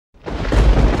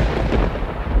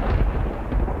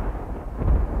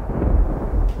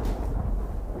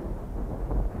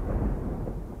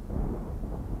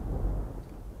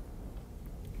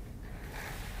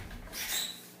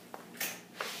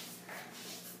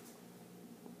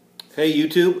Hey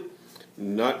YouTube,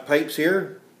 Knot Pipes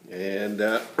here, and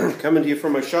coming to you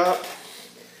from my shop.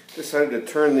 Decided to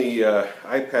turn the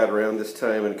iPad around this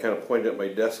time and kind of point at my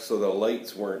desk so the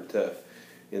lights weren't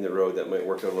in the road. That might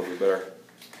work out a little bit better.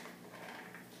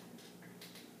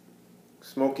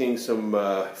 Smoking some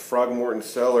Frogmorton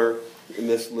Cellar in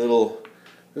this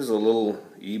is a little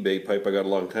eBay pipe I got a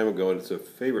long time ago, and it's a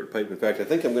favorite pipe. In fact, I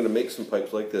think I'm going to make some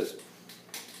pipes like this.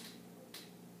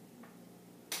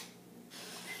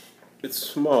 It's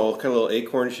small, kind of a little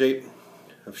acorn shape.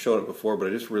 I've shown it before, but I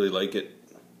just really like it.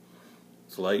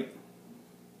 It's light.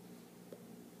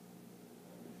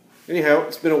 Anyhow,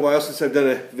 it's been a while since I've done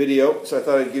a video, so I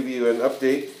thought I'd give you an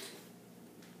update.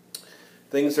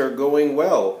 Things are going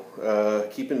well.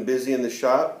 Keeping busy in the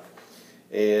shop,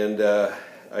 and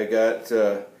I got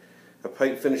a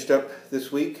pipe finished up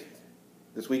this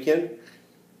weekend.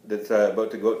 That's about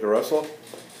to go out to Russell.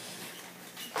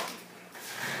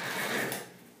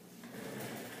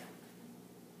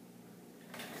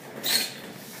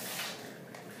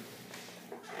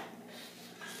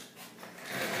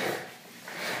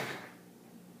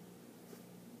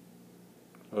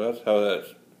 Well, that's how that's.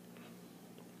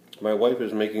 My wife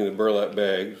is making the burlap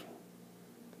bags.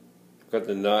 I've got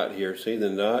the knot here. See the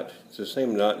knot? It's the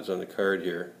same knot as on the card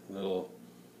here. Little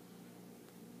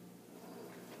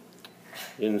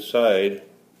inside.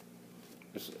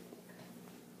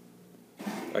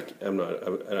 I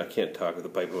can't talk with the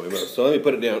pipe in my mouth. So let me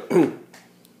put it down.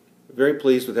 Very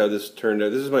pleased with how this turned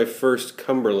out. This is my first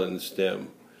Cumberland stem.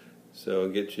 So I'll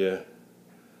get you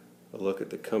a look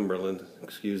at the Cumberland.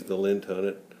 Excuse the lint on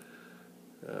it.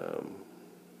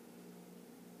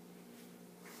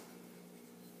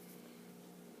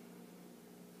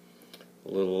 A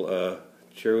little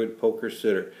cherrywood poker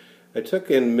sitter. I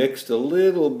took and mixed a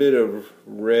little bit of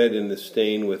red in the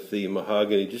stain with the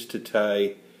mahogany just to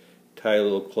tie a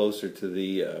little closer to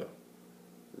the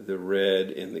red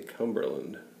in the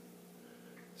Cumberland.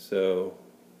 So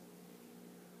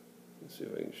let's see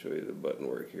if I can show you the button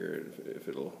work here. If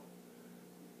it'll.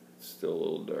 It's still a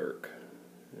little dark.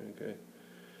 Okay.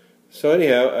 So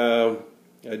anyhow,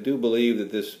 I do believe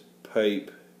that this pipe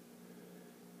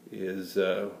is.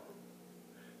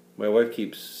 My wife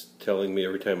keeps telling me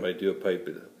every time I do a pipe,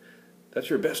 that's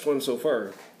your best one so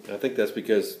far. I think that's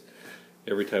because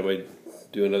every time I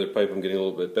do another pipe, I'm getting a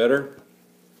little bit better.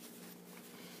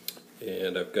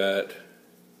 And I've got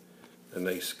a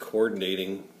nice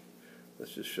coordinating.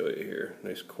 Let's just show you here.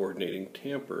 Nice coordinating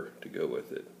tamper to go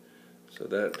with it. So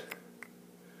that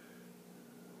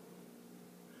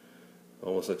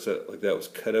almost looks like that was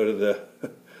cut out of the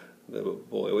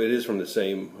bowl. It is from the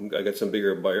same. I got some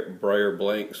bigger Briar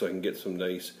blank so I can get some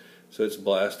nice. So it's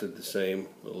blasted the same.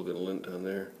 A little bit of lint on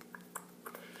there.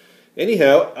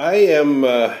 Anyhow, I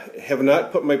have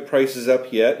not put my prices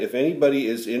up yet. If anybody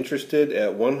is interested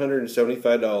at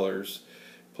 $175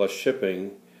 plus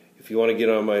shipping, if you want to get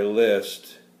on my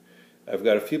list, I've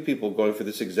got a few people going for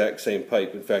this exact same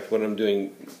pipe. In fact, what I'm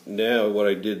doing now, what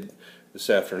I did this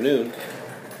afternoon,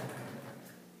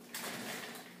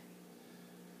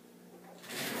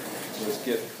 let's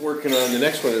get working on the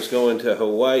next one that's going to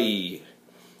Hawaii.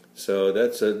 So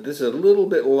this is a little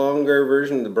bit longer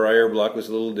version. The Briar block was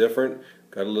a little different.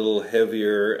 Got a little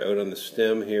heavier out on the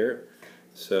stem here.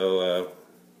 So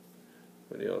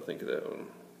what do y'all think of that one?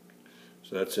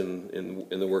 So that's in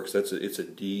the works. It's a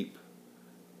deep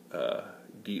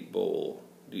bowl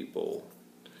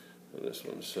on this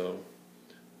one. So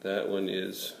that one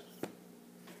is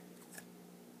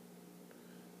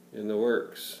in the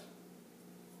works.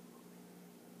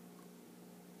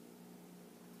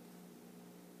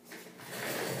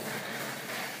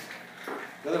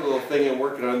 Another little thing I'm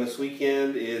working on this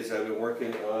weekend is I've been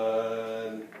working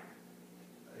on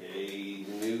a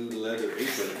new leather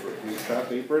apron, a new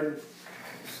shop apron.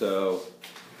 So,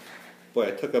 boy,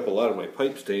 I took up a lot of my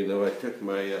pipe stain though. I took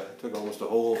almost a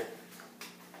whole.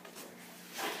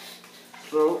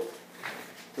 So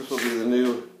this will be the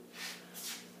new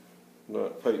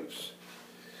Knot Pipes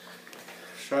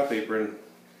shop apron.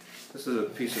 This is a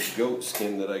piece of goat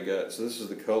skin that I got. So this is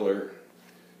the color,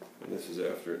 and this is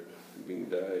after it being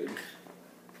dyed.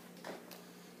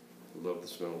 Love the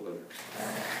smell of leather.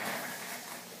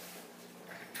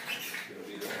 There'll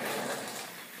be the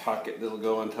pocket that'll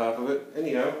go on top of it.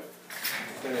 Anyhow,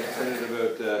 I'm kind of excited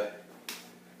about.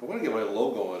 I want to get my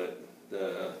logo on it.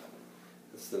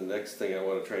 That's the next thing I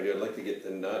want to try and do. I'd like to get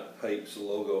the Knot Pipes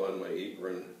logo on my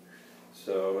apron.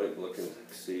 So I might look and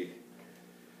see.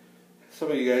 Some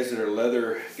of you guys that are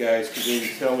leather guys could maybe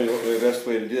tell me what the best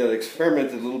way to do it. I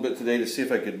experimented a little bit today to see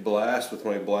if I could blast with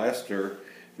my blaster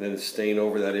and then stain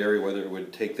over that area, whether it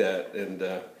would take that. And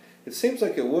it seems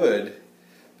like it would,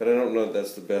 but I don't know if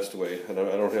that's the best way. I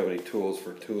don't have any tools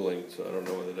for tooling, so I don't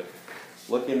know whether to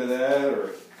look into that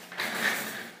or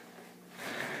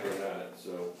not.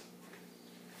 So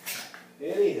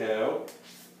anyhow,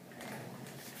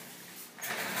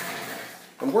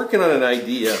 I'm working on an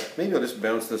idea. Maybe I'll just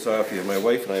bounce this off you. My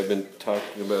wife and I have been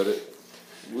talking about it.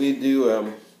 We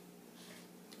do,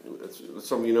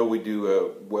 some of you know, we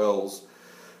do wells,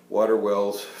 water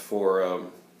wells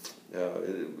for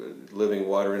Living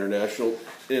Water International,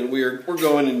 and we're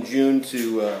going in June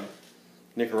to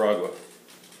Nicaragua,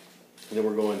 and then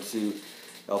we're going to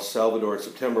El Salvador in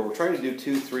September. We're trying to do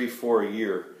 2, 3, 4 a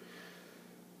year.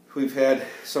 We've had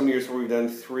some years where we've done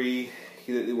 3.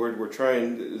 We're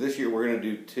trying, this year we're going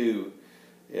to do 2,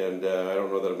 and I don't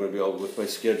know that I'm going to be able to, with my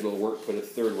schedule of work, put a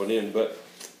 3rd one in, but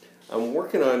I'm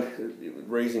working on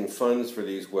raising funds for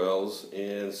these wells,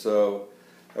 and so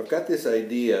I've got this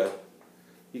idea.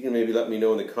 You can maybe let me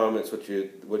know in the comments what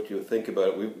you think about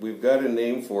it. We've got a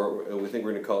name for it, and we think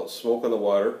we're going to call it Smoke on the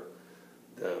Water.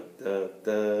 Dun, dun,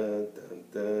 dun, dun,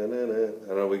 dun, dun, dun. I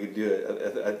don't know, we could do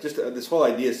it. This whole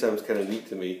idea sounds kind of neat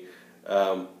to me.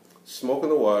 Smoke on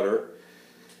the Water.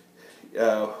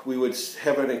 We would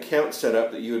have an account set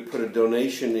up that you would put a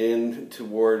donation in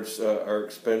towards our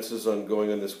expenses on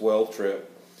going on this well trip.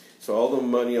 So all the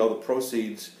money, all the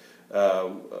proceeds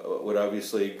would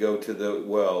obviously go to the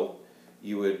well.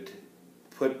 You would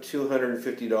put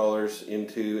 $250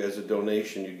 into as a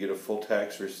donation. You'd get a full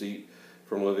tax receipt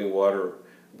from Living Water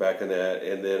back on that,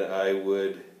 and then I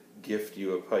would gift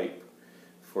you a pipe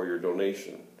for your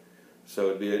donation. So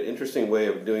it'd be an interesting way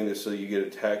of doing this, so you get a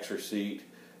tax receipt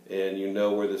and you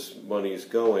know where this money is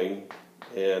going.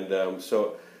 And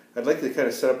so I'd like to kind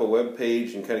of set up a web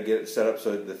page and kind of get it set up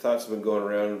so the thoughts have been going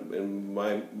around in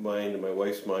my mind and my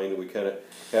wife's mind, and we kind of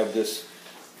have this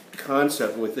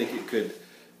concept and we think it could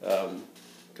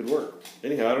work.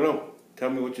 Anyhow, I don't know. Tell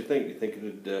me what you think. Do you think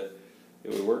it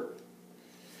would work?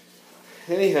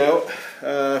 Anyhow,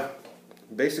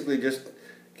 basically just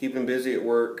keeping busy at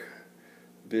work,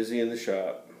 busy in the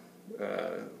shop,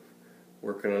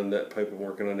 working on that pipe I'm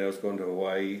working on now. Is going to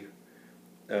Hawaii.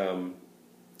 I'll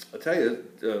tell you,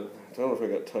 I don't know if I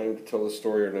got time to tell the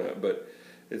story or not, but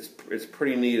it's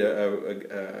pretty neat.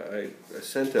 I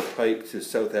sent a pipe to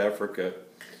South Africa,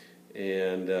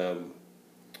 and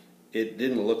it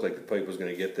didn't look like the pipe was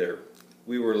going to get there.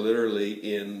 We were literally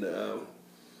in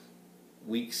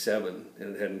week 7,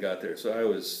 and it hadn't got there. So I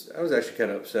was actually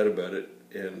kind of upset about it,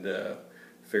 and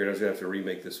figured I was going to have to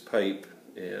remake this pipe.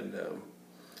 And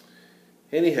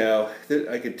anyhow,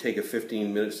 I could take a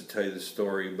 15 minutes to tell you the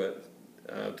story, but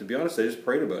to be honest, I just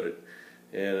prayed about it.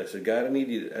 And I said, God, I need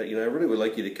you. I really would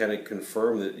like you to kind of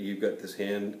confirm that you've got this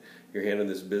your hand in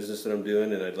this business that I'm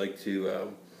doing, and I'd like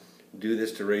to do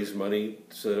this to raise money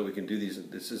so that we can do these.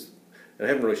 And I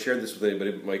haven't really shared this with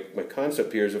anybody, but my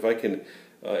concept here is if I can,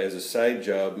 as a side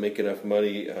job, make enough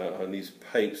money on these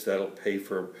pipes, that'll pay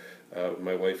for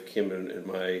my wife Kim and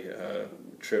my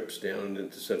trips down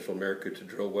into Central America to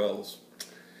drill wells.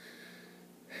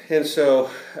 And so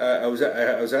I was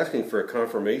asking for a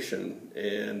confirmation,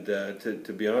 and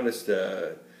to be honest,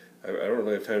 I don't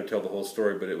really have time to tell the whole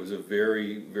story, but it was a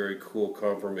very, very cool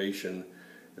confirmation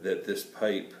that this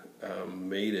pipe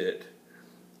made it,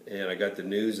 and I got the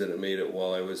news that it made it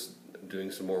while I was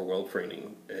doing some more well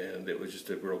training, and it was just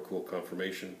a real cool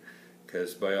confirmation,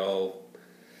 because by all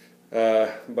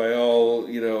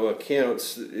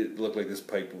accounts, it looked like this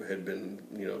pipe had been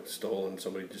stolen,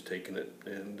 somebody just taken it,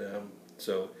 and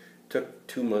so it took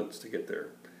 2 months to get there,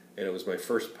 and it was my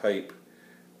first pipe.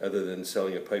 Other than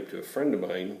selling a pipe to a friend of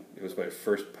mine, it was my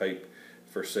first pipe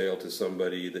for sale to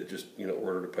somebody that just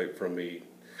ordered a pipe from me,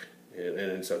 and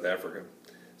in South Africa.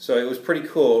 So it was pretty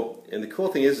cool. And the cool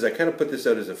thing is I kind of put this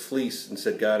out as a fleece and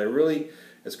said, God, I really,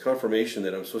 as confirmation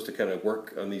that I'm supposed to kind of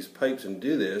work on these pipes and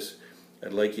do this,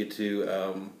 I'd like you to,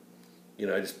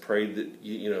 I just prayed that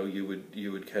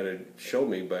you would kind of show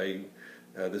me by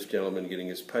this gentleman getting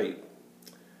his pipe.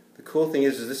 The cool thing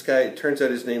is this guy, it turns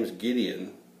out his name's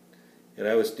Gideon. And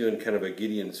I was doing kind of a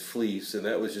Gideon's fleece, and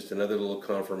that was just another little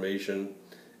confirmation.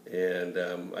 And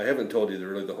I haven't told you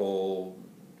really the whole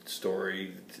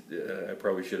story. I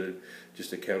probably should have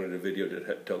just accounted a video to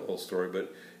tell the whole story,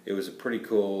 but it was a pretty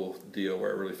cool deal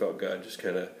where I really felt God just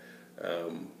kind of,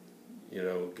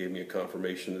 gave me a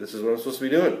confirmation that this is what I'm supposed to be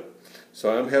doing.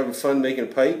 So I'm having fun making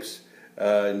pipes.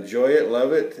 Enjoy it,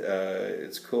 love it.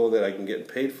 It's cool that I can get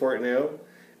paid for it now.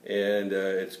 And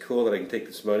it's cool that I can take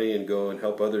this money and go and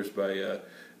help others by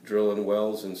drilling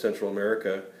wells in Central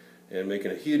America and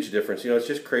making a huge difference. It's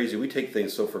just crazy. We take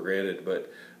things so for granted,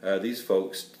 but these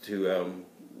folks to,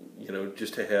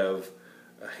 just to have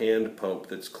hand pump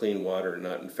that's clean water and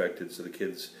not infected, so the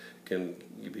kids can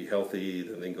be healthy,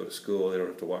 then they can go to school, they don't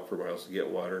have to walk for miles to get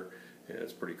water, and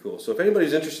it's pretty cool. So if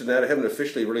anybody's interested in that, I haven't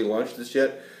officially really launched this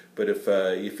yet, but if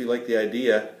you like the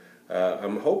idea,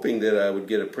 I'm hoping that I would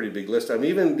get a pretty big list. I'm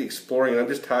even exploring, and I'm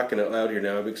just talking out loud here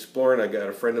now, I'm exploring, I got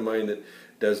a friend of mine that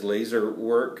does laser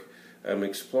work. I'm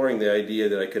exploring the idea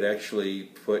that I could actually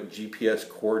put GPS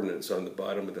coordinates on the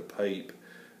bottom of the pipe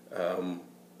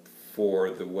for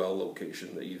the well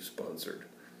location that you've sponsored.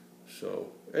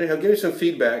 So anyhow, give me some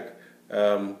feedback.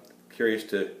 Curious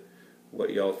to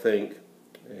what y'all think.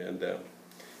 And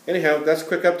anyhow, that's a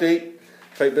quick update.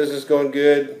 Pipe business going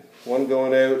good. One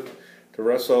going out to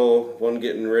Russell, one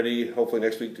getting ready, hopefully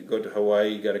next week to go to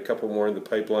Hawaii. Got a couple more in the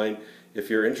pipeline. If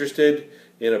you're interested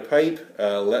in a pipe,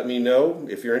 let me know.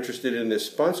 If you're interested in this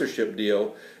sponsorship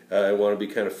deal, I want to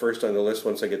be kind of first on the list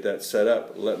once I get that set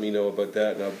up. Let me know about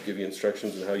that, and I'll give you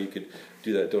instructions on how you could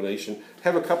do that donation. I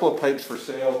have a couple of pipes for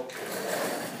sale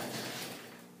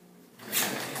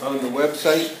on the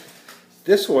website.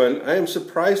 This one, I am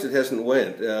surprised it hasn't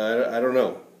went. I don't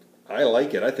know. I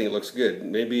like it. I think it looks good.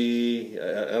 Maybe,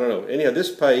 I don't know. Anyhow,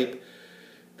 this pipe,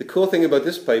 the cool thing about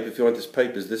this pipe, if you want this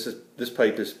pipe, is this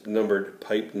pipe is numbered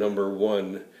pipe number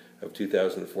 1 of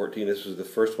 2014. This was the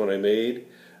first one I made,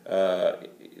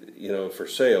 for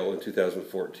sale in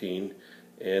 2014,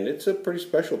 and it's a pretty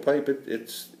special pipe.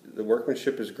 The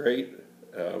workmanship is great.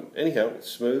 Anyhow, it's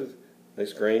smooth,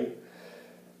 nice grain.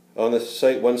 On the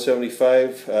site,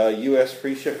 $175 U.S.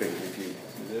 free shipping. If you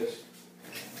do this.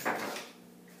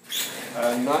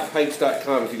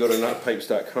 Notpipes.com. If you go to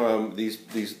notpipes.com,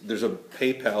 there's a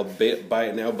PayPal buy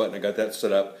it now button. I got that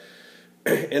set up,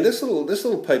 and this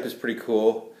little pipe is pretty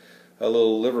cool, a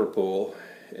little Liverpool,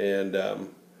 and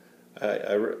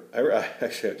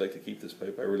actually I'd like to keep this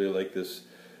pipe. I really like this.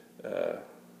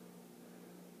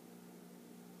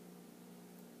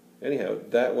 Anyhow,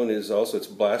 that one is also, it's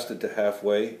blasted to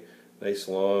halfway, nice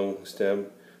long stem.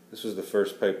 This was the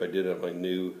first pipe I did on my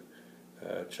new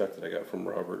chuck that I got from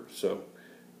Robert. So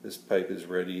this pipe is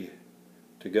ready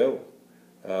to go.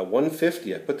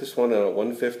 150. I put this one on at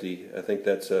 150. I think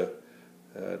that's a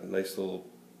nice little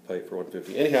pipe for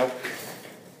 150. Anyhow,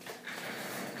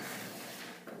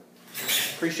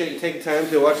 appreciate you taking time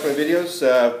to watch my videos.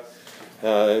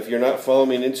 If you're not following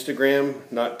me on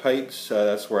Instagram, Not Pipes,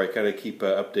 that's where I kind of keep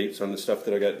updates on the stuff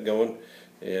that I got going.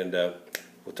 And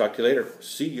we'll talk to you later.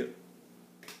 See you.